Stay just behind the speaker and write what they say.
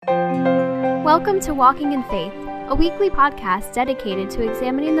Welcome to Walking in Faith, a weekly podcast dedicated to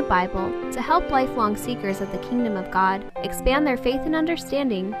examining the Bible to help lifelong seekers of the kingdom of God expand their faith and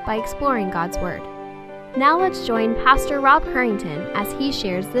understanding by exploring God's Word. Now let's join Pastor Rob Harrington as he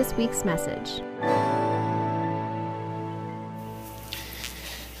shares this week's message.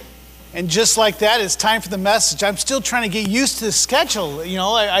 And just like that, it's time for the message. I'm still trying to get used to the schedule.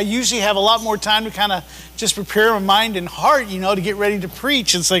 I usually have a lot more time to kind of just prepare my mind and heart, to get ready to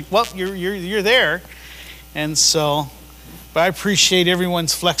preach. It's like, well, you're there. And so, but I appreciate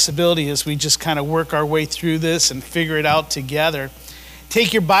everyone's flexibility as we just kind of work our way through this and figure it out together.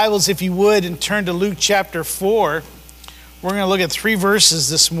 Take your Bibles, if you would, and turn to Luke chapter 4. We're going to look at 3 verses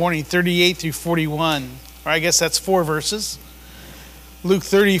this morning, 38 through 41. Or I guess that's 4 verses. Luke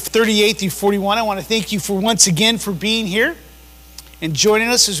 38 through 41. I want to thank you once again for being here and joining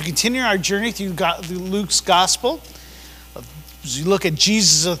us as we continue our journey through Luke's gospel. As we look at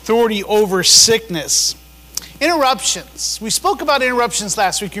Jesus' authority over sickness. Interruptions. We spoke about interruptions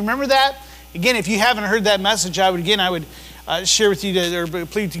last week. You remember that? Again, if you haven't heard that message, I would share with you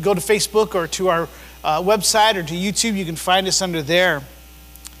please to go to Facebook or to our website or to YouTube. You can find us under there.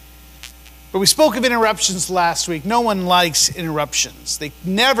 But we spoke of interruptions last week. No one likes interruptions. They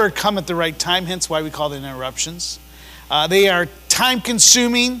never come at the right time, hence why we call them interruptions. They are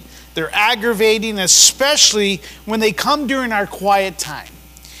time-consuming, they're aggravating, especially when they come during our quiet time.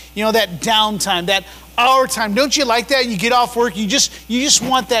 That downtime, that hour time. Don't you like that? You get off work, you just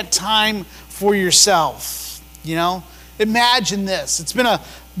want that time for yourself. Imagine this. It's been a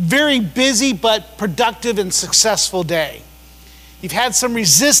very busy but productive and successful day. You've had some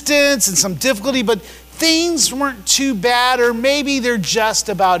resistance and some difficulty, but things weren't too bad, or maybe they're just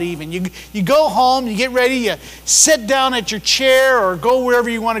about even. You go home, you get ready, you sit down at your chair or go wherever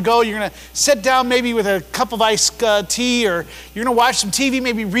you want to go. You're going to sit down maybe with a cup of iced tea, or you're going to watch some TV,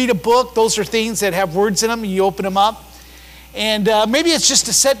 maybe read a book. Those are things that have words in them, and you open them up. And maybe it's just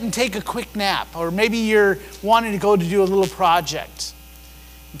to sit and take a quick nap, or maybe you're wanting to go to do a little project.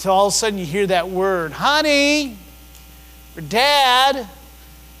 Until all of a sudden you hear that word, honey, or Dad,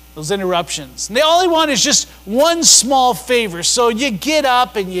 those interruptions. And all they want is just one small favor. So you get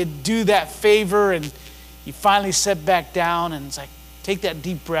up and you do that favor and you finally sit back down and it's like, take that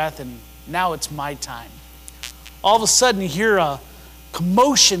deep breath and now it's my time. All of a sudden you hear a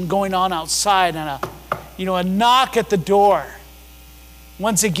commotion going on outside and a knock at the door.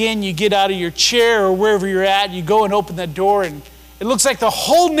 Once again, you get out of your chair or wherever you're at, you go and open the door and it looks like the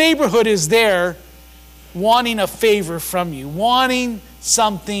whole neighborhood is there wanting a favor from you, wanting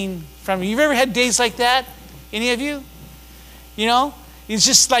something from you. You've ever had days like that? Any of you? It's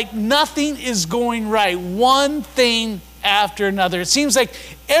just like nothing is going right. One thing after another. It seems like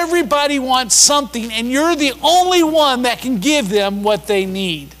everybody wants something and you're the only one that can give them what they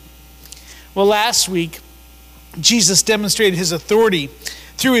need. Well, last week, Jesus demonstrated his authority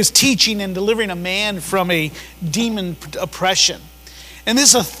through his teaching and delivering a man from a demon oppression. And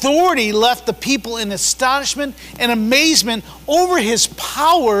this authority left the people in astonishment and amazement over his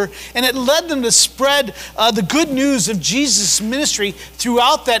power, and it led them to spread the good news of Jesus' ministry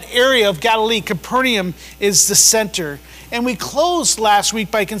throughout that area of Galilee. Capernaum is the center. And we closed last week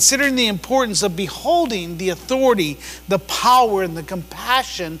by considering the importance of beholding the authority, the power, and the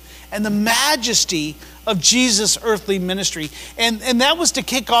compassion, and the majesty of Jesus' earthly ministry. And that was to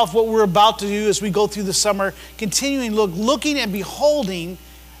kick off what we're about to do as we go through the summer, continuing looking and beholding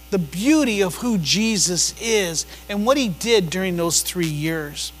the beauty of who Jesus is and what he did during those 3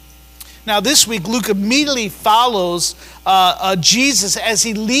 years. Now this week, Luke immediately follows Jesus as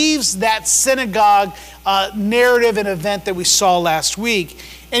he leaves that synagogue narrative and event that we saw last week.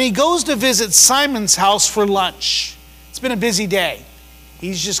 And he goes to visit Simon's house for lunch. It's been a busy day.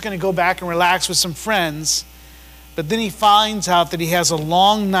 He's just going to go back and relax with some friends. But then he finds out that he has a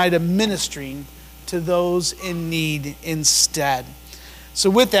long night of ministering to those in need instead. So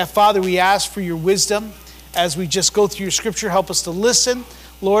with that, Father, we ask for your wisdom as we just go through your scripture. Help us to listen.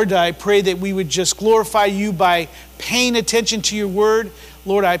 Lord, I pray that we would just glorify you by paying attention to your word.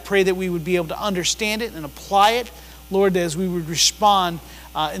 Lord, I pray that we would be able to understand it and apply it. Lord, as we would respond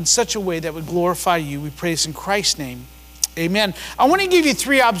in such a way that would glorify you. We pray this in Christ's name. Amen. I want to give you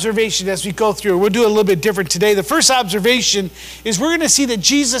 3 observations as we go through. We'll do a little bit different today. The first observation is we're going to see that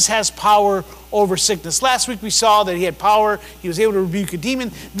Jesus has power over sickness. Last week we saw that he had power. He was able to rebuke a demon.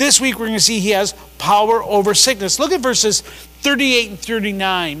 This week we're going to see he has power over sickness. Look at verses 38 and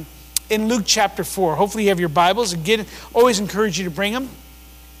 39 in Luke chapter 4. Hopefully you have your Bibles. Again, always encourage you to bring them.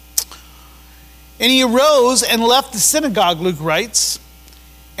 And he arose and left the synagogue, Luke writes,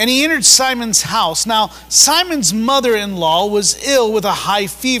 And he entered Simon's house. Now, Simon's mother-in-law was ill with a high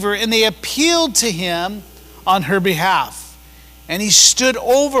fever, and they appealed to him on her behalf. And he stood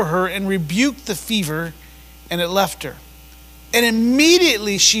over her and rebuked the fever, and it left her. And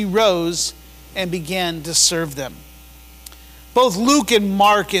immediately she rose and began to serve them. Both Luke and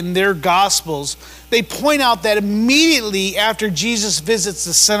Mark in their Gospels, they point out that immediately after Jesus visits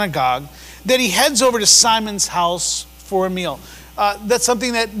the synagogue, that he heads over to Simon's house for a meal. That's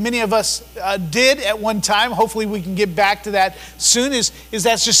something that many of us did at one time. Hopefully we can get back to that soon, is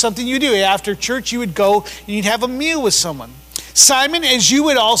that's just something you do. After church, you would go and you'd have a meal with someone. Simon, as you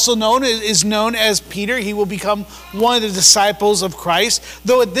would also know, is known as Peter. He will become one of the disciples of Christ,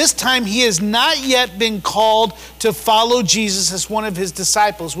 though at this time he has not yet been called to follow Jesus as one of his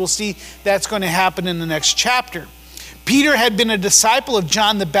disciples. We'll see that's going to happen in the next chapter. Peter had been a disciple of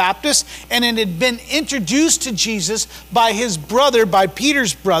John the Baptist, and it had been introduced to Jesus by his brother, by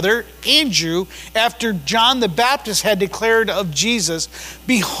Peter's brother, Andrew, after John the Baptist had declared of Jesus,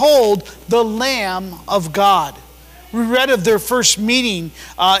 "Behold, the Lamb of God." We read of their first meeting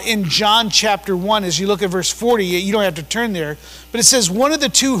in John chapter 1. As you look at verse 40, you don't have to turn there, but it says, one of the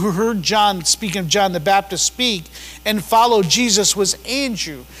two who heard John, speaking of John the Baptist, speak and followed Jesus was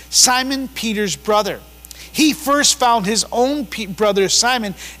Andrew, Simon Peter's brother. He first found his own brother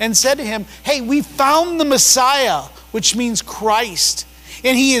Simon and said to him, "Hey, we found the Messiah," which means Christ.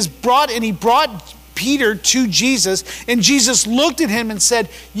 And he brought Peter to Jesus, and Jesus looked at him and said,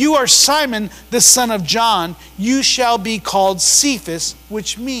 "You are Simon, the son of John. You shall be called Cephas,"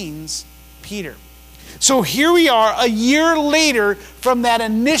 which means Peter. So here we are, a year later from that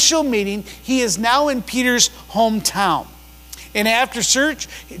initial meeting. He is now in Peter's hometown. And after church,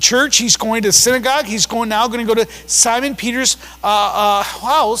 he's going to synagogue. He's now going to go to Simon Peter's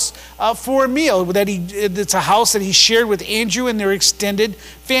house for a meal. It's a house that he shared with Andrew and their extended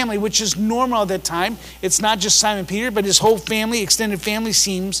family, which is normal at that time. It's not just Simon Peter, but his whole family, extended family,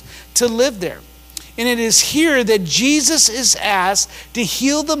 seems to live there. And it is here that Jesus is asked to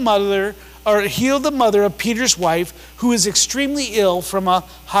heal the mother of Peter's wife, who is extremely ill from a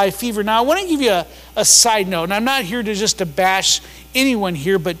high fever. Now, I want to give you a side note, and I'm not here to bash anyone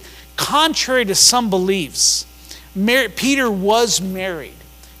here, but contrary to some beliefs, Peter was married.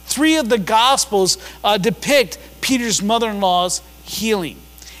 3 of the Gospels depict Peter's mother-in-law's healing.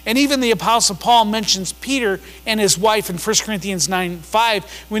 And even the Apostle Paul mentions Peter and his wife in 1 Corinthians 9:5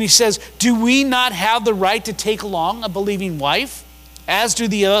 when he says, "Do we not have the right to take along a believing wife, as do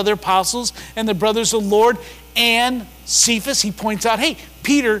the other apostles and the brothers of the Lord and Cephas?" He points out, hey,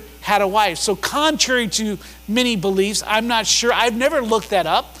 Peter had a wife. So contrary to many beliefs, I'm not sure. I've never looked that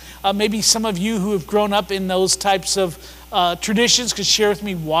up. Maybe some of you who have grown up in those types of traditions could share with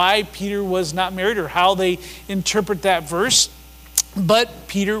me why Peter was not married or how they interpret that verse. But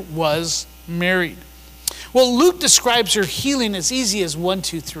Peter was married. Well, Luke describes her healing as easy as 1,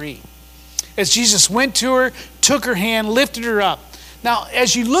 2, 3. As Jesus went to her, took her hand, lifted her up. Now,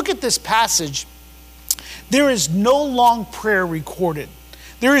 as you look at this passage, there is no long prayer recorded.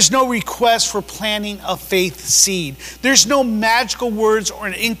 There is no request for planting a faith seed. There's no magical words or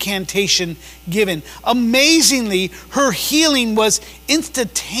an incantation given. Amazingly, her healing was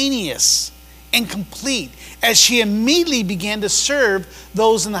instantaneous and complete as she immediately began to serve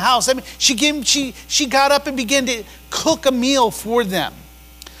those in the house. I mean, she got up and began to cook a meal for them.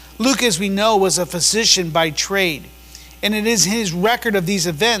 Luke, as we know, was a physician by trade. And it is his record of these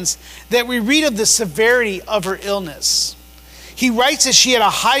events that we read of the severity of her illness. He writes that she had a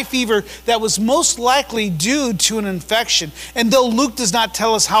high fever that was most likely due to an infection. And though Luke does not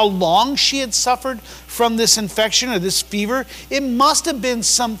tell us how long she had suffered from this infection or this fever, it must have been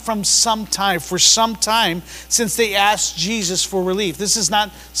for some time since they asked Jesus for relief. This is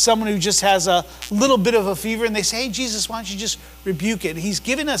not someone who just has a little bit of a fever and they say, "Hey, Jesus, why don't you just rebuke it?" He's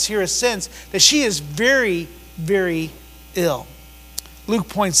giving us here a sense that she is very, very ill. Luke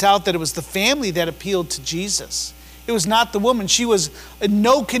points out that it was the family that appealed to Jesus. It was not the woman. She was in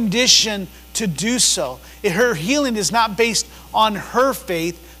no condition to do so. Her healing is not based on her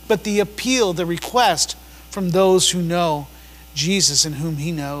faith, but the appeal, the request from those who know Jesus and whom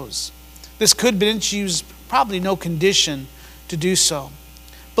he knows. This could have been, she was probably no condition to do so.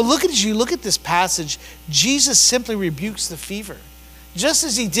 But as you look at this passage, Jesus simply rebukes the fever, just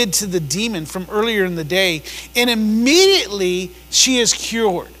as he did to the demon from earlier in the day, and immediately she is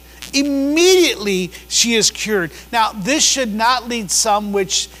cured. Immediately she is cured. Now, this should not lead some,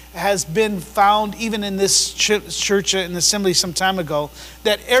 which has been found even in this church in the assembly some time ago,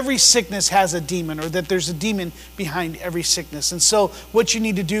 that every sickness has a demon, or that there's a demon behind every sickness. And so what you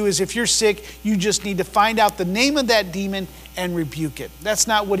need to do is, if you're sick, you just need to find out the name of that demon and rebuke it. That's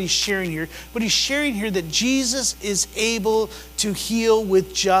not what he's sharing here. But he's sharing here that Jesus is able to heal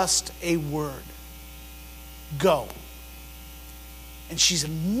with just a word. Go. And she's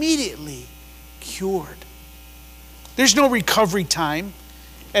immediately cured. There's no recovery time.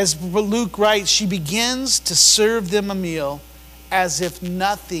 As Luke writes, she begins to serve them a meal as if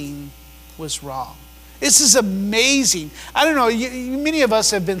nothing was wrong. This is amazing. I don't know, many of us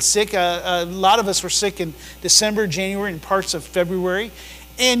have been sick. A lot of us were sick in December, January, and parts of February.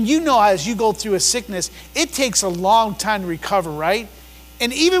 And you know, as you go through a sickness, it takes a long time to recover, right?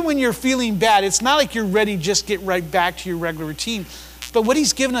 And even when you're feeling bad, it's not like you're ready to just get right back to your regular routine. But what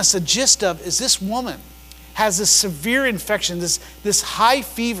he's given us a gist of is this woman has this severe infection, this high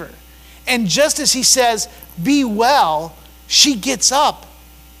fever. And just as he says, be well, she gets up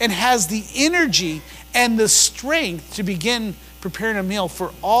and has the energy and the strength to begin preparing a meal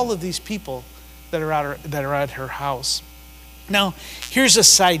for all of these people that are at her house. Now, here's a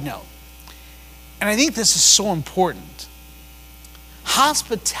side note. And I think this is so important.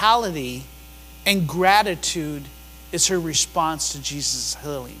 Hospitality and gratitude is her response to Jesus'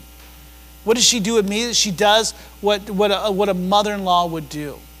 healing. What does she do immediately? She does what a mother-in-law would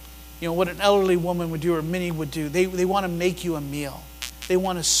do. You know, what an elderly woman would do or many would do. They want to make you a meal. They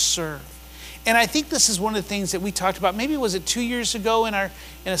want to serve. And I think this is one of the things that we talked about. Maybe was it 2 years ago in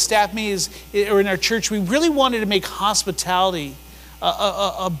a staff meeting or in our church. We really wanted to make hospitality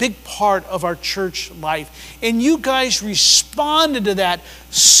a big part of our church life. And you guys responded to that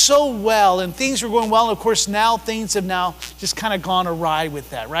so well, and things were going well. And of course, now things have now just kind of gone awry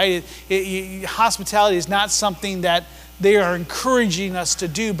with that, right? Hospitality is not something that they are encouraging us to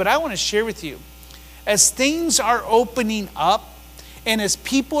do. But I want to share with you, as things are opening up and as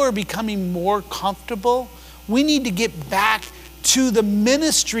people are becoming more comfortable, we need to get back to the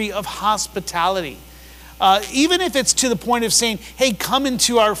ministry of hospitality. Even if it's to the point of saying, hey, come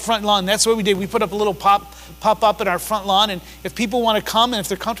into our front lawn. That's what we did. We put up a little pop-up in our front lawn, and if people want to come and if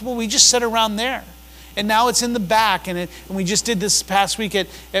they're comfortable, we just sit around there. And now it's in the back, and we just did this past week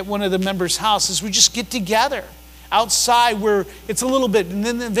at one of the members' houses. We just get together outside where it's a little bit, and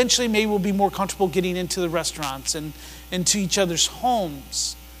then eventually maybe we'll be more comfortable getting into the restaurants and into each other's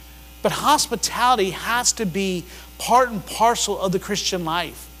homes. But hospitality has to be part and parcel of the Christian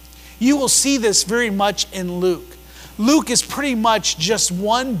life. You will see this very much in Luke. Luke is pretty much just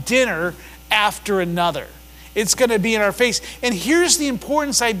one dinner after another. It's going to be in our face. And here's the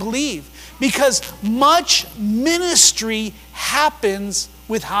importance, I believe, because much ministry happens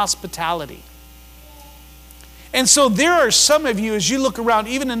with hospitality. And so there are some of you, as you look around,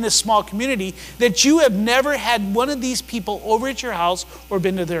 even in this small community, that you have never had one of these people over at your house or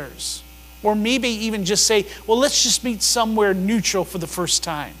been to theirs. Or maybe even just say, well, let's just meet somewhere neutral for the first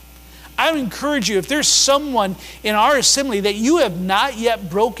time. I would encourage you, if there's someone in our assembly that you have not yet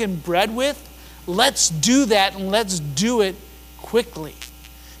broken bread with, let's do that, and let's do it quickly.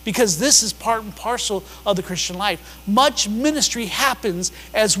 Because this is part and parcel of the Christian life. Much ministry happens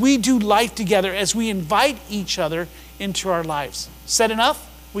as we do life together, as we invite each other into our lives. Said enough?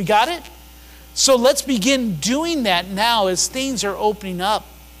 We got it? So let's begin doing that now as things are opening up,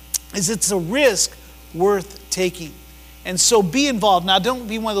 as it's a risk worth taking. And so be involved. Now, don't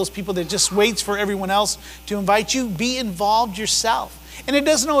be one of those people that just waits for everyone else to invite you. Be involved yourself. And it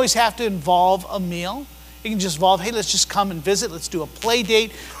doesn't always have to involve a meal. It can just involve, hey, let's just come and visit. Let's do a play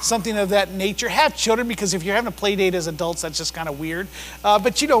date, something of that nature. Have children, because if you're having a play date as adults, that's just kind of weird.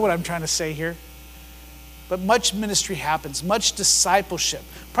 But you know what I'm trying to say here. But much ministry happens, much discipleship.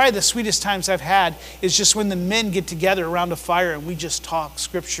 Probably the sweetest times I've had is just when the men get together around a fire and we just talk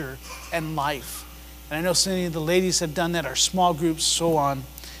scripture and life. And I know so many of the ladies have done that, our small groups, so on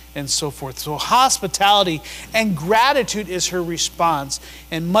and so forth. So hospitality and gratitude is her response,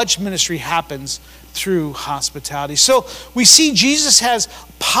 and much ministry happens through hospitality. So we see Jesus has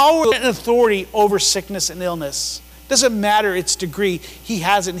power and authority over sickness and illness. Doesn't matter its degree, he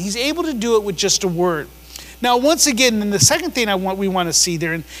has it, and he's able to do it with just a word. Now, once again, and the second thing we want to see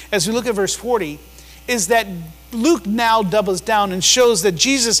there, and as we look at verse 40, is that Luke now doubles down and shows that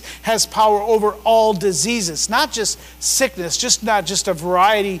Jesus has power over all diseases, not just sickness, not just a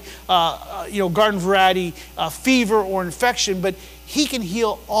variety, garden variety fever or infection, but he can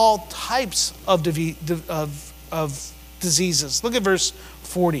heal all types of diseases. Look at verse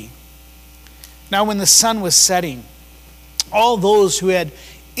 40. Now, when the sun was setting, all those who had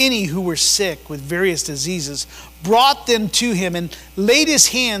any who were sick with various diseases brought them to him and laid his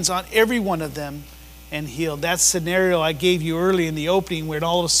hands on every one of them and healed. That scenario I gave you early in the opening, where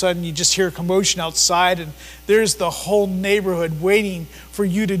all of a sudden you just hear a commotion outside and there's the whole neighborhood waiting for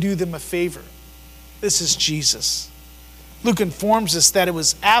you to do them a favor. This is Jesus. Luke informs us that it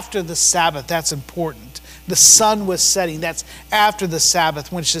was after the Sabbath. That's important. The sun was setting. That's after the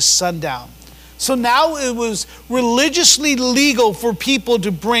Sabbath, which is sundown. So now it was religiously legal for people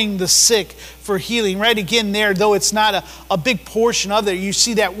to bring the sick for healing. Right again there, though it's not a big portion of it, you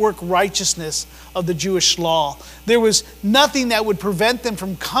see that work righteousness of the Jewish law. There was nothing that would prevent them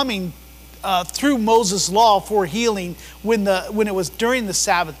from coming through Moses' law for healing when it was during the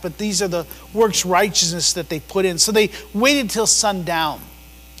Sabbath. But these are the works righteousness that they put in. So they waited till sundown.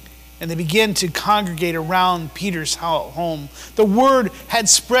 And they began to congregate around Peter's home. The word had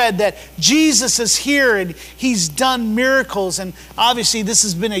spread that Jesus is here and he's done miracles. And obviously this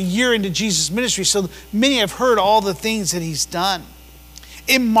has been a year into Jesus' ministry, so many have heard all the things that he's done.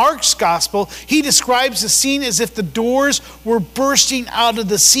 In Mark's gospel, he describes the scene as if the doors were bursting out of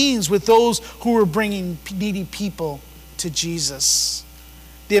the scenes with those who were bringing needy people to Jesus.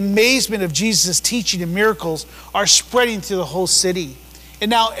 The amazement of Jesus' teaching and miracles are spreading through the whole city. And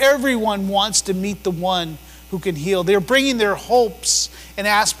now everyone wants to meet the one who can heal. They're bringing their hopes and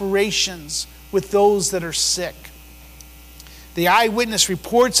aspirations with those that are sick. The eyewitness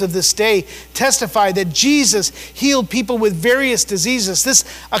reports of this day testify that Jesus healed people with various diseases. This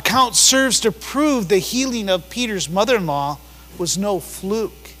account serves to prove the healing of Peter's mother-in-law was no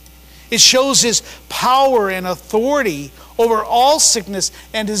fluke. It shows his power and authority over all sickness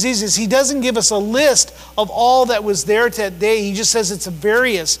and diseases. He doesn't give us a list of all that was there that day. He just says it's a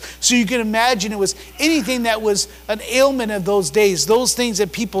various. So you can imagine it was anything that was an ailment of those days, those things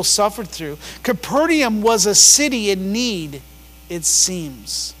that people suffered through. Capernaum was a city in need, it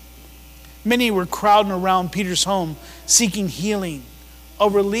seems. Many were crowding around Peter's home, seeking healing, a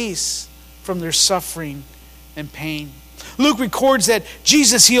release from their suffering and pain. Luke records that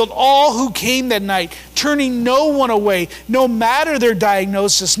Jesus healed all who came that night, turning no one away, no matter their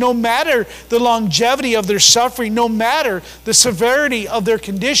diagnosis, no matter the longevity of their suffering, no matter the severity of their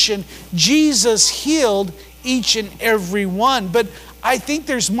condition. Jesus healed each and every one. But I think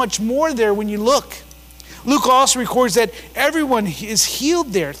there's much more there when you look. Luke also records that everyone is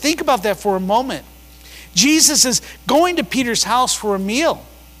healed there. Think about that for a moment. Jesus is going to Peter's house for a meal,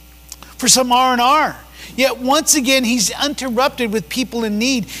 for some R&R. Yet once again, he's interrupted with people in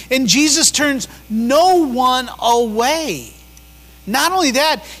need. And Jesus turns no one away. Not only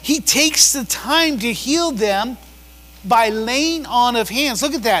that, he takes the time to heal them by laying on of hands.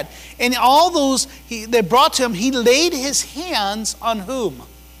 Look at that. And all those that brought to him, he laid his hands on whom?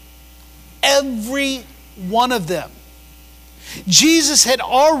 Every one of them. Jesus had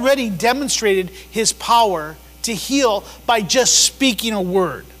already demonstrated his power to heal by just speaking a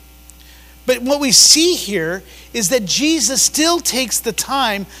word. But what we see here is that Jesus still takes the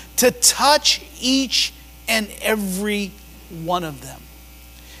time to touch each and every one of them.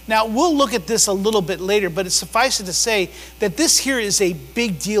 Now, we'll look at this a little bit later, but it suffices to say that this here is a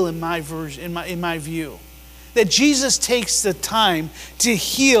big deal in my view. That Jesus takes the time to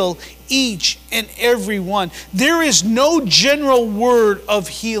heal each and every one. There is no general word of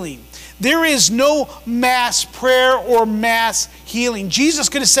healing. There is no mass prayer or mass healing. Jesus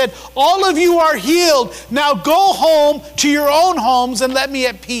could have said, all of you are healed. Now go home to your own homes and let me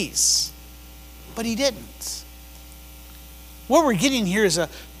at peace. But he didn't. What we're getting here is a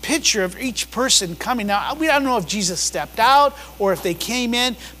picture of each person coming. Now, I don't know if Jesus stepped out or if they came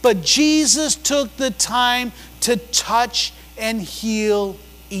in, but Jesus took the time to touch and heal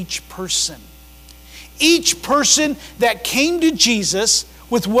each person. Each person that came to Jesus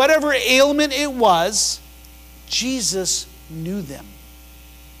with whatever ailment it was, Jesus knew them.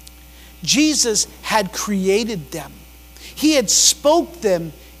 Jesus had created them. He had spoke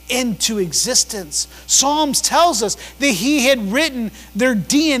them into existence. Psalms tells us that he had written their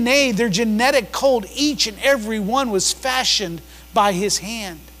DNA, their genetic code. Each and every one was fashioned by his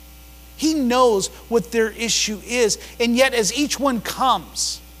hand. He knows what their issue is. And yet as each one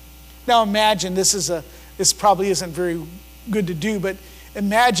comes, now imagine, this probably isn't very good to do, but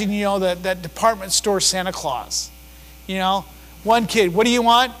imagine, that department store Santa Claus. One kid, what do you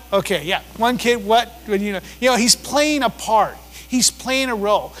want? Okay, yeah. One kid, what? He's playing a part. He's playing a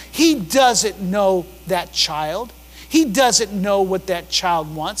role. He doesn't know that child. He doesn't know what that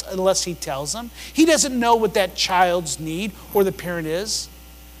child wants unless he tells him. He doesn't know what that child's need or the parent is.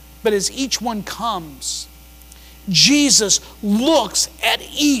 But as each one comes, Jesus looks at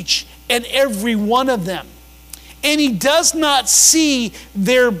each and every one of them. And he does not see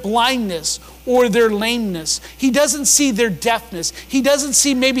their blindness or their lameness. He doesn't see their deafness. He doesn't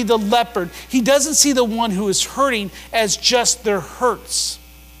see maybe the leopard. He doesn't see the one who is hurting as just their hurts.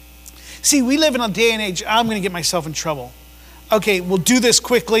 See, we live in a day and age, I'm going to get myself in trouble. okay, we'll do this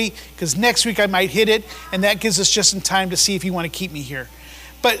quickly because next week I might hit it, and that gives us just in time to see if you want to keep me here.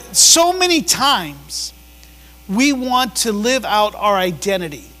 But so many times we want to live out our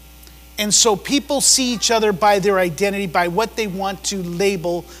identity. And so people see each other by their identity, by what they want to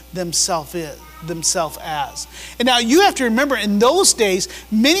label themselves as. And now you have to remember, in those days,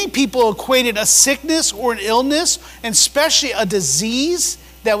 many people equated a sickness or an illness, and especially a disease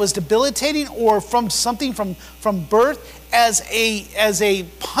that was debilitating or from something from birth, as a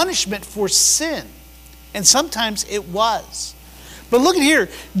punishment for sin. And sometimes it was. But look at here.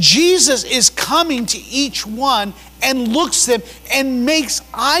 Jesus is coming to each one and looks at them and makes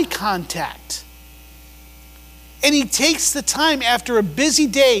eye contact. And he takes the time after a busy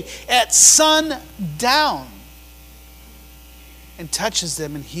day at sundown and touches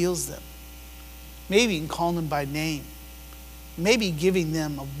them and heals them. Maybe even calling them by name. Maybe giving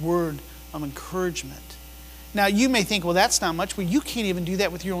them a word of encouragement. Now you may think, well, that's not much. Well, you can't even do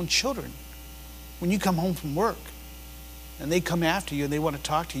that with your own children. When you come home from work and they come after you and they want to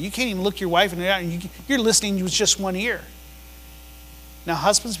talk to you, you can't even look your wife in the eye and you're listening with just one ear. Now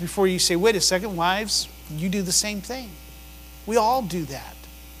husbands, before you say, wait a second, wives, you do the same thing. We all do that.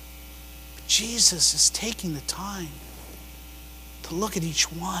 But Jesus is taking the time to look at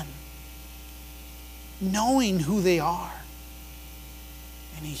each one, knowing who they are,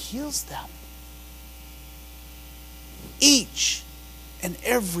 and he heals them. Each and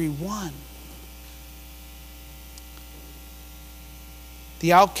every one.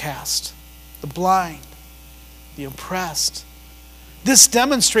 The outcast, the blind, the oppressed. This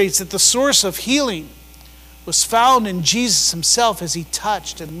demonstrates that the source of healing was found in Jesus himself as he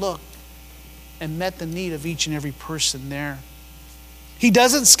touched and looked and met the need of each and every person there. He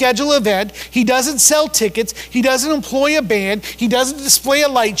doesn't schedule an event. He doesn't sell tickets. He doesn't employ a band. He doesn't display a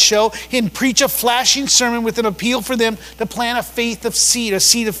light show and preach a flashing sermon with an appeal for them to plant a faith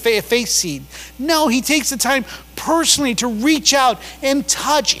seed. No, he takes the time personally to reach out and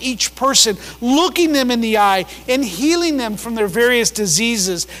touch each person, looking them in the eye and healing them from their various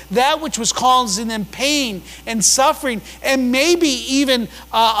diseases, that which was causing them pain and suffering and maybe even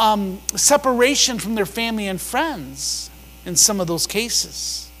separation from their family and friends. In some of those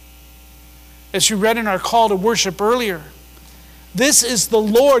cases. As we read in our call to worship earlier, this is the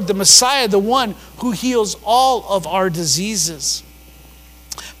Lord, the Messiah, the one who heals all of our diseases.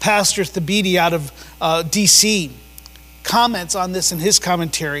 Pastor Thabiti out of D.C. comments on this in his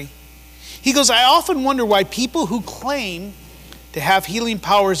commentary. He goes, I often wonder why people who claim to have healing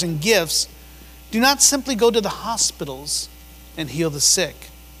powers and gifts do not simply go to the hospitals and heal the sick.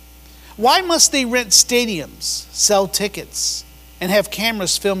 Why must they rent stadiums, sell tickets, and have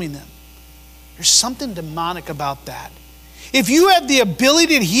cameras filming them? There's something demonic about that. If you have the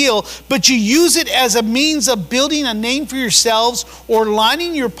ability to heal, but you use it as a means of building a name for yourselves or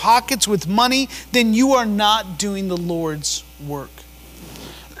lining your pockets with money, then you are not doing the Lord's work.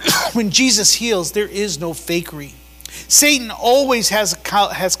 When Jesus heals, there is no fakery. Satan always has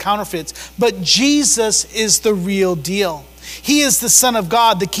counterfeits, but Jesus is the real deal. He is the Son of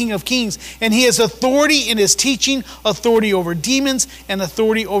God, the King of Kings, and he has authority in his teaching, authority over demons, and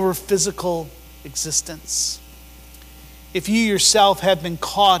authority over physical existence. If you yourself have been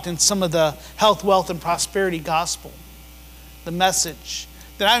caught in some of the health, wealth, and prosperity gospel, the message,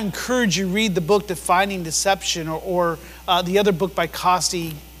 then I encourage you to read the book Defining Deception or the other book by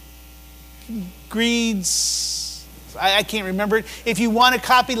Costi, Greeds. I can't remember it. If you want a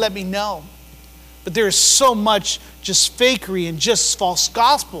copy, let me know. But there is so much just fakery and just false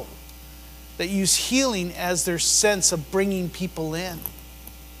gospel that use healing as their sense of bringing people in.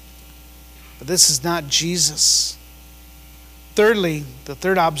 But this is not Jesus. Thirdly, the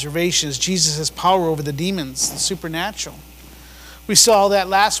third observation is Jesus has power over the demons, the supernatural. We saw that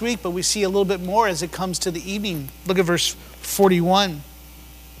last week, but we see a little bit more as it comes to the evening. Look at verse 41.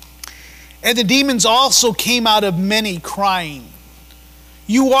 And the demons also came out of many, crying,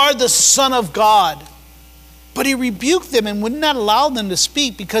 You are the Son of God. But he rebuked them and would not allow them to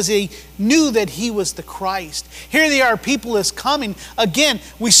speak because they knew that he was the Christ. Here they are, people is coming. Again,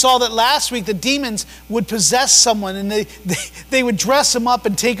 we saw that last week the demons would possess someone and they would dress him up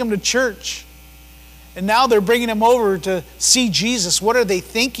and take him to church. And now they're bringing him over to see Jesus. What are they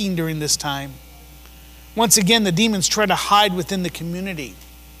thinking during this time? Once again, the demons try to hide within the community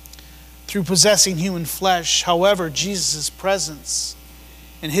through possessing human flesh. However, Jesus' presence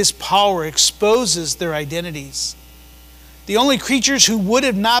and his power exposes their identities. The only creatures who would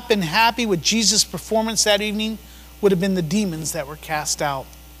have not been happy with Jesus' performance that evening would have been the demons that were cast out.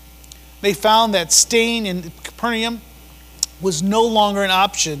 They found that staying in Capernaum was no longer an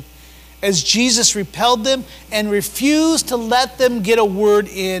option as Jesus repelled them and refused to let them get a word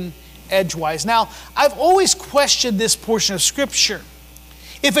in edgewise. Now, I've always questioned this portion of Scripture.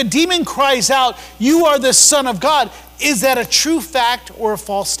 If a demon cries out, "You are the Son of God," is that a true fact or a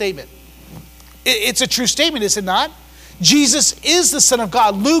false statement? It's a true statement, is it not? Jesus is the Son of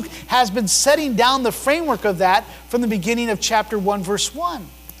God. Luke has been setting down the framework of that from the beginning of chapter 1, verse 1.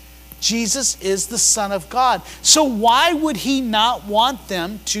 Jesus is the Son of God. So why would he not want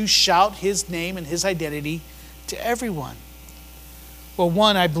them to shout his name and his identity to everyone? Well,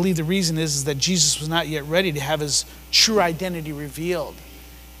 one, I believe the reason is that Jesus was not yet ready to have his true identity revealed.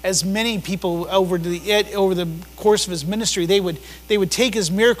 As many people over the course of his ministry, they would take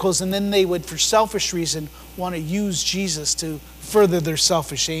his miracles and then they would, for selfish reason, want to use Jesus to further their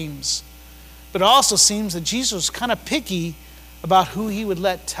selfish aims. But it also seems that Jesus was kind of picky about who he would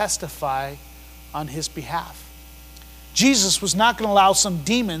let testify on his behalf. Jesus was not going to allow some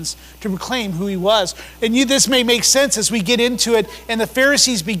demons to proclaim who he was. And this may make sense as we get into it, and the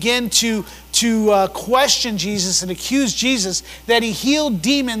Pharisees begin to question Jesus and accuse Jesus that he healed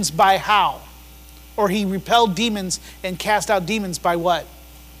demons by how? Or he repelled demons and cast out demons by what?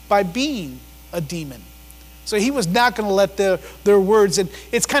 By being a demon. So he was not going to let their words. And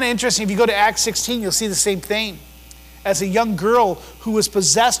it's kind of interesting. If you go to Acts 16, you'll see the same thing. As a young girl who was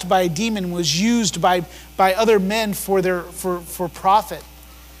possessed by a demon was used by other men for profit.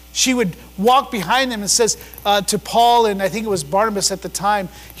 She would walk behind them and says to Paul, and I think it was Barnabas at the time,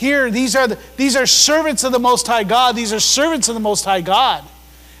 "Here, these are servants of the Most High God. These are servants of the Most High God."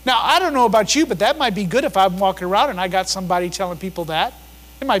 Now, I don't know about you, but that might be good if I'm walking around and I got somebody telling people that.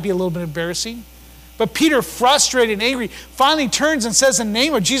 It might be a little bit embarrassing. But Peter, frustrated and angry, finally turns and says, "In the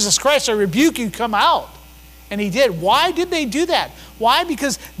name of Jesus Christ, I rebuke you, come out." And he did. Why did they do that? Why?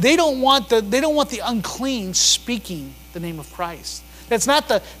 Because they don't want the unclean speaking the name of Christ. That's not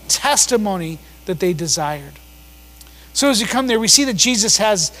the testimony that they desired. So as you come there, we see that Jesus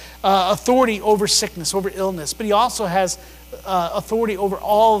has authority over sickness, over illness, but he also has authority over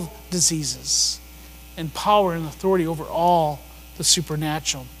all diseases and power and authority over all the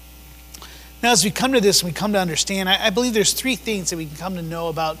supernatural. Now, as we come to this and we come to understand, I believe there's three things that we can come to know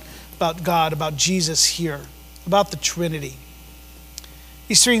about God, about Jesus here, about the Trinity.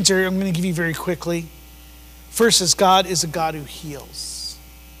 These three things I'm going to give you very quickly. First is God is a God who heals.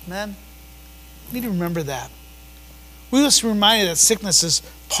 Amen? We need to remember that. We must be reminded that sickness is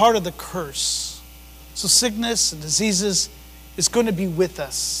part of the curse. So sickness and diseases is going to be with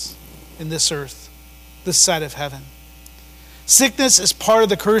us in this earth, this side of heaven. Sickness is part of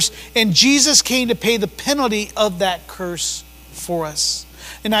the curse, and Jesus came to pay the penalty of that curse for us.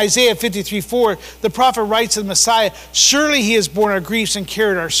 In Isaiah 53:4, the prophet writes of the Messiah, "Surely he has borne our griefs and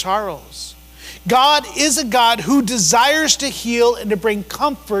carried our sorrows." God is a God who desires to heal and to bring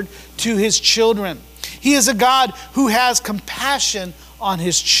comfort to his children. He is a God who has compassion on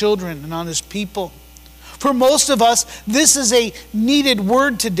his children and on his people. For most of us, this is a needed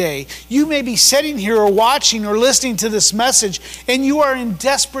word today. You may be sitting here or watching or listening to this message, and you are in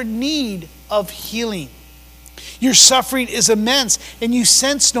desperate need of healing. Your suffering is immense, and you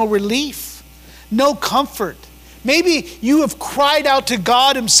sense no relief, no comfort. Maybe you have cried out to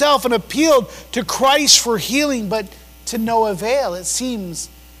God himself and appealed to Christ for healing, but to no avail. It seems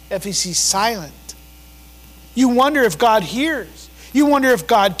as if he's silent. You wonder if God hears. You wonder if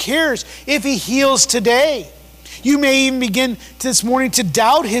God cares, if he heals today. You may even begin this morning to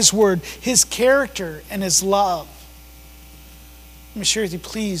doubt his word, his character, and his love. Let me share with you,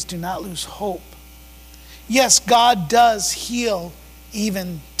 please do not lose hope. Yes, God does heal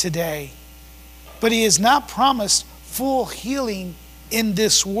even today, but he has not promised full healing in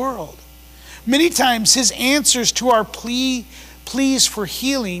this world. Many times his answers to our pleas for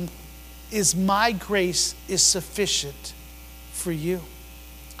healing is, "My grace is sufficient for you."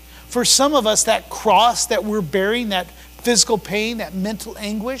 For some of us, that cross that we're bearing, that physical pain, that mental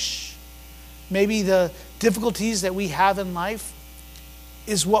anguish, maybe the difficulties that we have in life,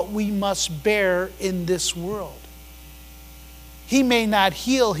 is what we must bear in this world. He may not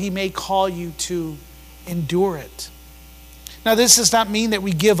heal, he may call you to endure it. Now, this does not mean that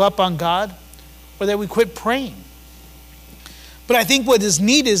we give up on God or that we quit praying. But I think what is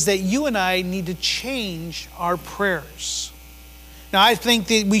needed is that you and I need to change our prayers. Now, I think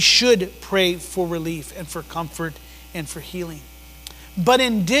that we should pray for relief and for comfort and for healing. But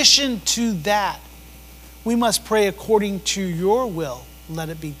in addition to that, we must pray according to your will. Let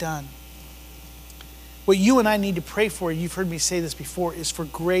it be done. What you and I need to pray for, you've heard me say this before, is for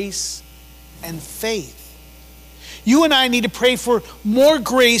grace and faith. You and I need to pray for more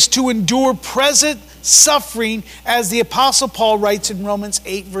grace to endure present suffering, as the Apostle Paul writes in Romans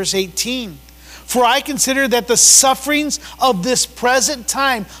 8, verse 18. For I consider that the sufferings of this present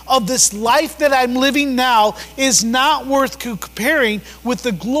time, of this life that I'm living now, is not worth comparing with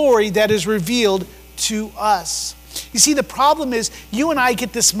the glory that is revealed to us. You see, the problem is you and I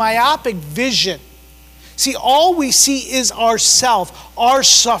get this myopic vision. See, all we see is ourself, our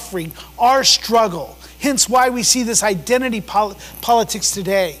suffering, our struggle. Hence why we see this identity politics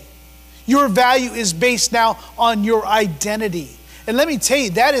today. Your value is based now on your identity. And let me tell you,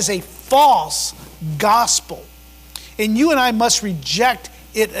 that is a false gospel. And you and I must reject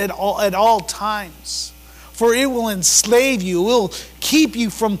it at all times. For it will enslave you. It will keep you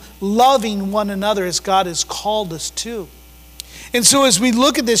from loving one another as God has called us to. And so as we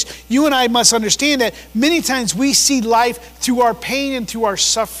look at this, you and I must understand that many times we see life through our pain and through our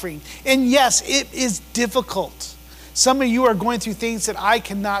suffering. And yes, it is difficult. Some of you are going through things that I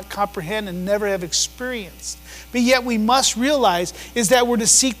cannot comprehend and never have experienced. But yet we must realize is that we're to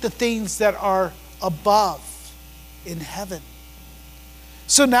seek the things that are above in heaven.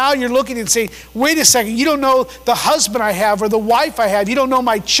 So now you're looking and saying, wait a second, you don't know the husband I have or the wife I have. You don't know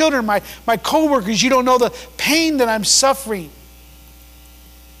my children, my co-workers. You don't know the pain that I'm suffering.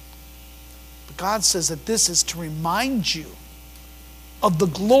 But God says that this is to remind you of the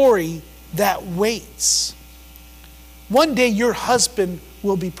glory that waits. One day your husband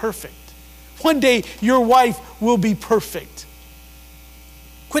will be perfect. One day your wife will be perfect.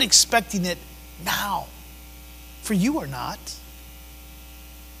 Quit expecting it now, for you are not.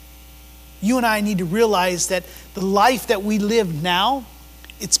 You and I need to realize that the life that we live now,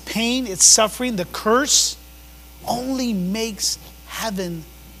 its pain, its suffering, the curse, only makes heaven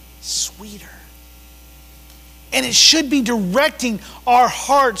sweeter. And it should be directing our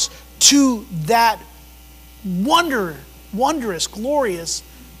hearts to that wondrous, glorious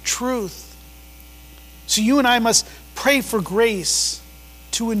truth. So you and I must pray for grace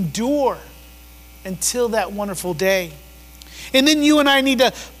to endure until that wonderful day. And then you and I need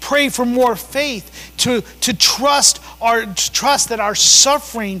to pray for more faith, to trust that our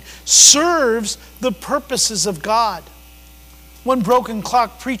suffering serves the purposes of God. One broken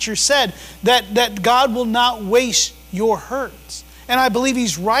clock preacher said that God will not waste your hurts. And I believe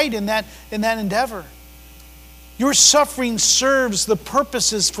he's right in that endeavor. Your suffering serves the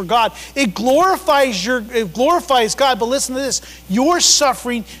purposes for God. It glorifies God, but listen to this. Your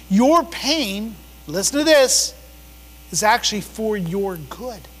suffering, your pain, listen to this, is actually for your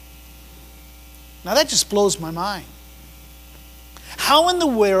good. Now that just blows my mind. How in the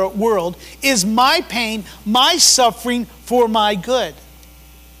world is my pain, my suffering for my good?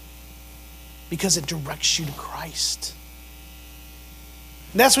 Because it directs you to Christ.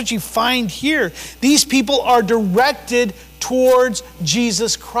 And that's what you find here. These people are directed towards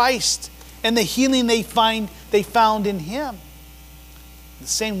Jesus Christ and the healing they found in Him. The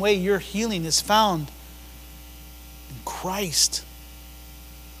same way your healing is found in Christ.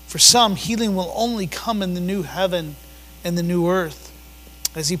 For some, healing will only come in the new heaven and the new earth.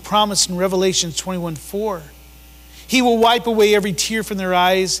 As He promised in Revelation 21:4. He will wipe away every tear from their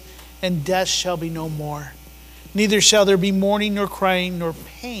eyes, and death shall be no more. Neither shall there be mourning, nor crying, nor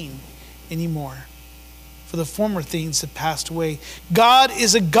pain anymore. For the former things have passed away. God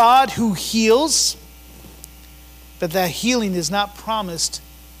is a God who heals, but that healing is not promised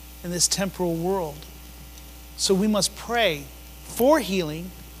in this temporal world. So we must pray for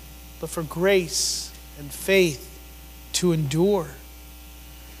healing, but for grace and faith to endure.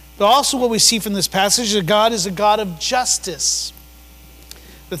 But also what we see from this passage is that God is a God of justice.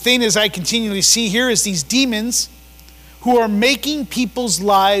 The thing is I continually see here is these demons who are making people's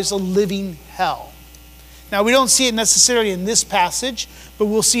lives a living hell. Now we don't see it necessarily in this passage, but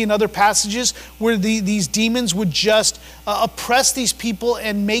we'll see in other passages where these demons would just oppress these people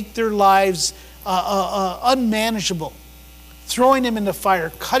and make their lives unmanageable. Throwing them into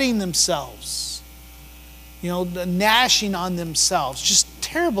fire, cutting themselves, gnashing on themselves. Just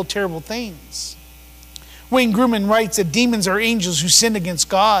terrible, terrible things. Wayne Grumman writes that demons are angels who sin against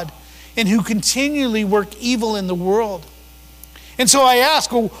God and who continually work evil in the world. And so I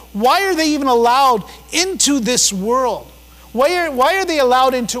ask, well, why are they even allowed into this world? Why are they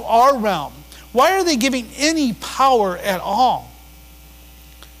allowed into our realm? Why are they giving any power at all?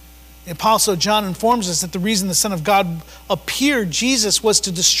 The Apostle John informs us that the reason the Son of God appeared, Jesus, was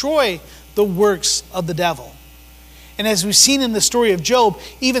to destroy the works of the devil. And as we've seen in the story of Job,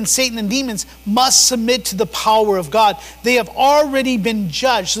 even Satan and demons must submit to the power of God. They have already been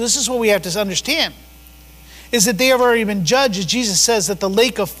judged. So this is what we have to understand. is that they have already been judged. As Jesus says that the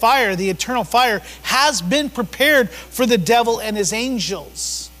lake of fire, the eternal fire, has been prepared for the devil and his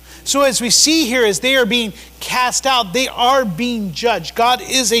angels. So as we see here, as they are being cast out, they are being judged. God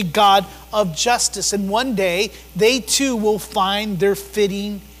is a God of justice, and one day they too will find their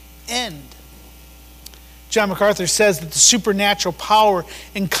fitting end. John MacArthur says that the supernatural power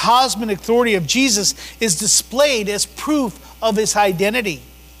and cosmic authority of Jesus is displayed as proof of his identity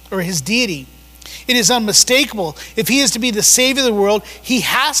or his deity. It is unmistakable. If he is to be the Savior of the world, he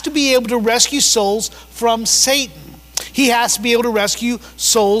has to be able to rescue souls from Satan. He has to be able to rescue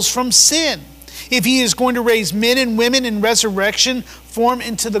souls from sin. If he is going to raise men and women in resurrection form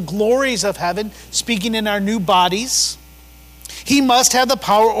into the glories of heaven, speaking in our new bodies, he must have the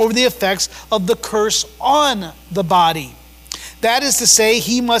power over the effects of the curse on the body. That is to say,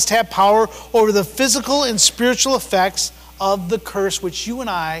 he must have power over the physical and spiritual effects of the curse which you and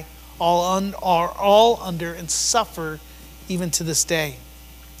I are all under and suffer even to this day.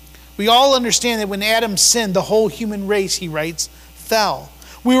 We all understand that when Adam sinned, the whole human race, he writes, fell.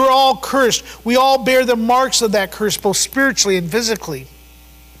 We were all cursed. We all bear the marks of that curse, both spiritually and physically.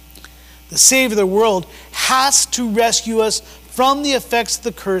 The Savior of the world has to rescue us from the effects of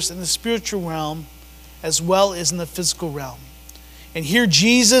the curse in the spiritual realm as well as in the physical realm. And here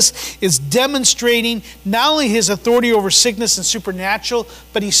Jesus is demonstrating not only his authority over sickness and supernatural,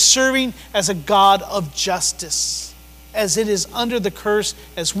 but he's serving as a God of justice. As it is under the curse,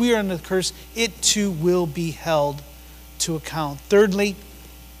 as we are under the curse, it too will be held to account. Thirdly,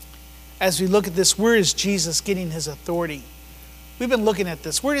 as we look at this, where is Jesus getting his authority? We've been looking at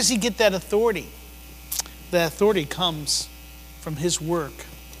this. Where does he get that authority? That authority comes from his work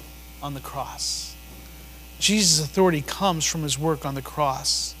on the cross. Jesus' authority comes from his work on the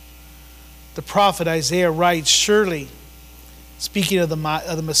cross. The prophet Isaiah writes, surely, speaking of the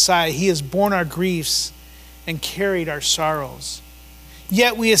Messiah, he has borne our griefs and carried our sorrows.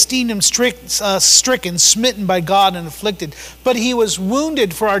 Yet we esteemed him stricken, smitten by God, and afflicted. But he was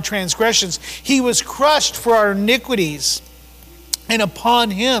wounded for our transgressions. He was crushed for our iniquities. And upon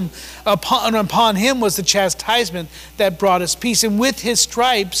him was the chastisement that brought us peace. And with his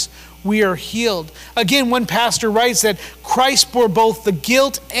stripes we are healed. Again, one pastor writes that Christ bore both the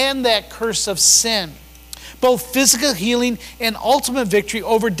guilt and that curse of sin. Both physical healing and ultimate victory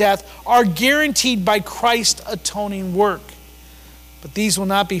over death are guaranteed by Christ's atoning work. But these will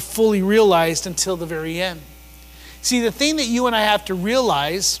not be fully realized until the very end. See, the thing that you and I have to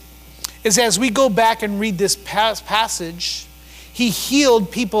realize is as we go back and read this passage, he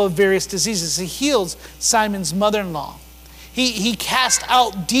healed people of various diseases. He heals Simon's mother-in-law. He cast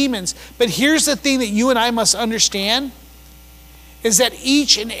out demons. But here's the thing that you and I must understand, is that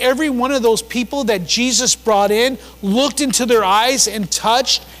each and every one of those people that Jesus brought in, looked into their eyes and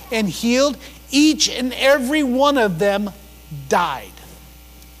touched and healed, each and every one of them died.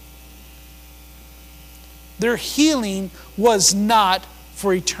 Their healing was not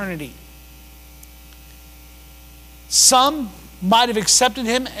for eternity. Some might have accepted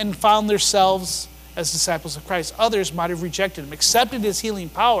him and found themselves as disciples of Christ. Others might have rejected him, accepted his healing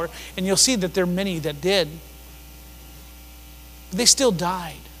power, and you'll see that there are many that did. But they still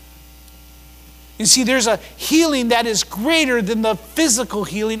died. You see, there's a healing that is greater than the physical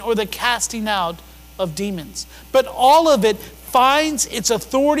healing or the casting out of demons. But all of it finds its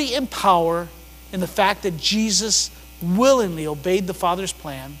authority and power in the fact that Jesus willingly obeyed the Father's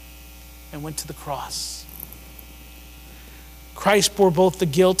plan and went to the cross. Christ bore both the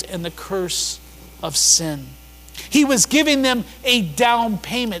guilt and the curse of sin. He was giving them a down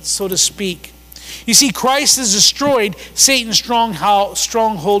payment, so to speak. You see, Christ has destroyed Satan's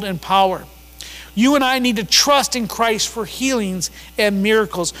stronghold and power. You and I need to trust in Christ for healings and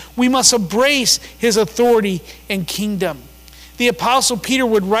miracles. We must embrace his authority and kingdom. The Apostle Peter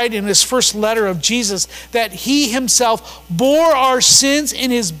would write in his first letter of Jesus that he himself bore our sins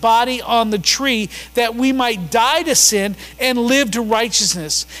in his body on the tree, that we might die to sin and live to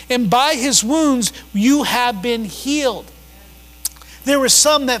righteousness. And by his wounds you have been healed. There were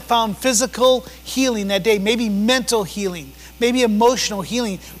some that found physical healing that day, maybe mental healing, maybe emotional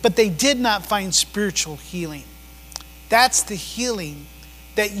healing, but they did not find spiritual healing. That's the healing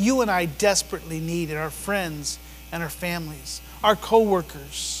that you and I desperately need in our friends and our families, our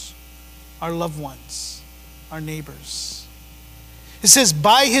co-workers, our loved ones, our neighbors. It says,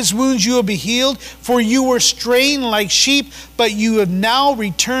 by his wounds you will be healed, for you were straying like sheep, but you have now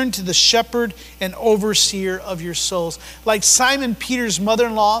returned to the shepherd and overseer of your souls. Like Simon Peter's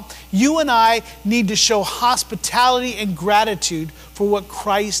mother-in-law, you and I need to show hospitality and gratitude for what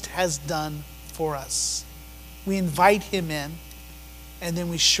Christ has done for us. We invite him in, and then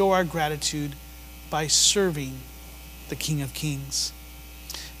we show our gratitude by serving the King of Kings.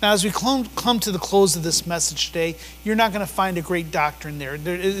 Now, as we come to the close of this message today, you're not going to find a great doctrine there.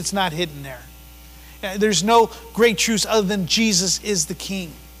 It's not hidden there. There's no great truths other than Jesus is the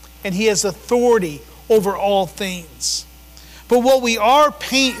King, and he has authority over all things. But what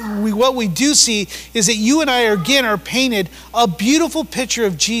we do see is that you and I are painted a beautiful picture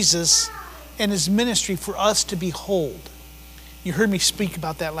of Jesus and his ministry for us to behold. You heard me speak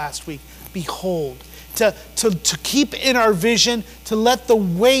about that last week. Behold. To keep in our vision, to let the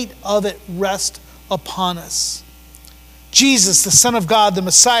weight of it rest upon us. Jesus, the Son of God, the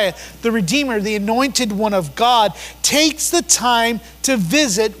Messiah, the Redeemer, the Anointed One of God, takes the time to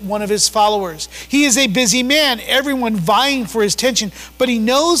visit one of his followers. He is a busy man, everyone vying for his attention, but he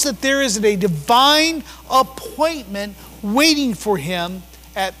knows that there is a divine appointment waiting for him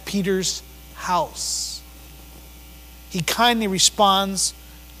at Peter's house. He kindly responds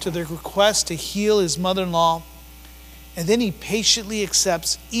to their request to heal his mother-in-law, and then he patiently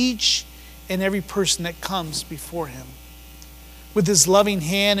accepts each and every person that comes before him. With his loving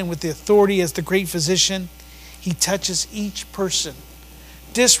hand and with the authority as the great physician, he touches each person,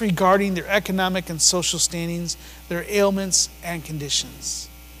 disregarding their economic and social standings, their ailments and conditions.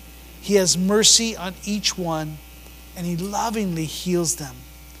 He has mercy on each one, and he lovingly heals them.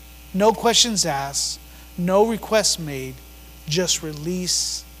 No questions asked, no requests made, just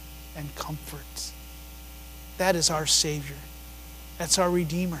release and comfort. That is our Savior. That's our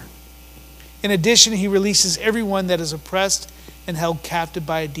Redeemer. In addition, he releases everyone that is oppressed and held captive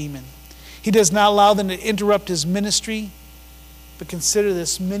by a demon. He does not allow them to interrupt his ministry, but consider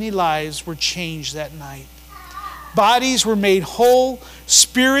this, many lives were changed that night. Bodies were made whole,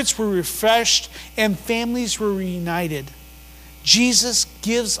 spirits were refreshed, and families were reunited. Jesus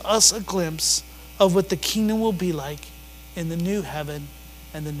gives us a glimpse of what the kingdom will be like in the new heaven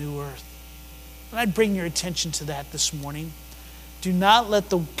and the new earth. And I'd bring your attention to that this morning. Do not let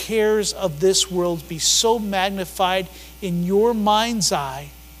the cares of this world be so magnified in your mind's eye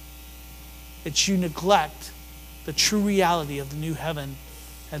that you neglect the true reality of the new heaven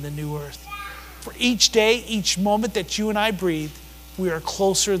and the new earth. For each day, each moment that you and I breathe, we are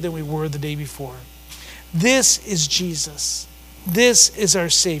closer than we were the day before. This is Jesus. This is our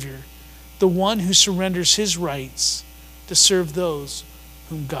Savior, the one who surrenders his rights to serve those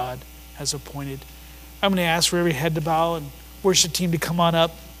whom God has appointed. I'm going to ask for every head to bow and worship team to come on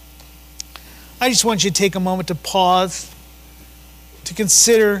up. I just want you to take a moment to pause, to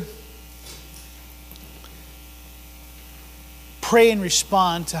consider, pray and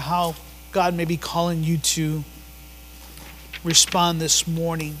respond to how God may be calling you to respond this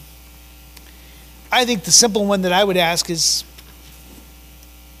morning. I think the simple one that I would ask is,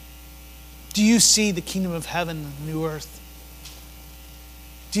 do you see the kingdom of heaven and the new earth?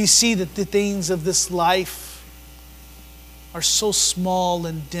 Do you see that the things of this life are so small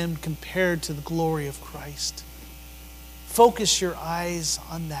and dim compared to the glory of Christ? Focus your eyes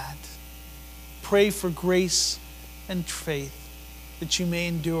on that. Pray for grace and faith that you may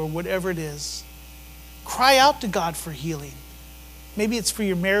endure whatever it is. Cry out to God for healing. Maybe it's for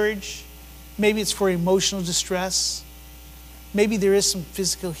your marriage. Maybe it's for emotional distress. Maybe there is some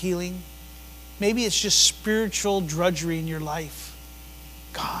physical healing. Maybe it's just spiritual drudgery in your life.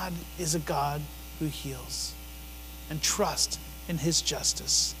 God is a God who heals. And trust in his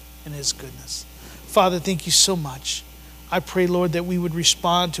justice and his goodness. Father, thank you so much. I pray, Lord, that we would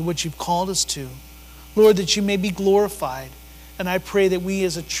respond to what you've called us to. Lord, that you may be glorified. And I pray that we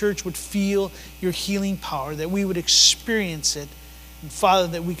as a church would feel your healing power, that we would experience it. And Father,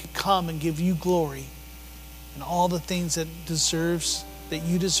 that we could come and give you glory and all the things that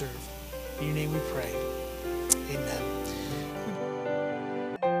you deserve. In your name we pray. Amen.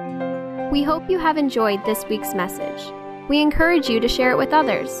 We hope you have enjoyed this week's message. We encourage you to share it with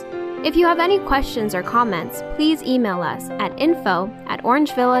others. If you have any questions or comments, please email us at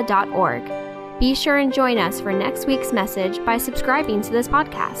info@orangevilla.org. Be sure and join us for next week's message by subscribing to this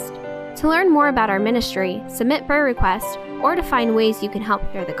podcast. To learn more about our ministry, submit prayer requests, or to find ways you can help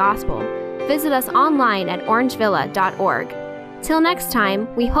share the gospel, visit us online at orangevilla.org. Till next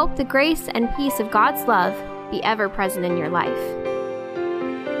time, we hope the grace and peace of God's love be ever present in your life.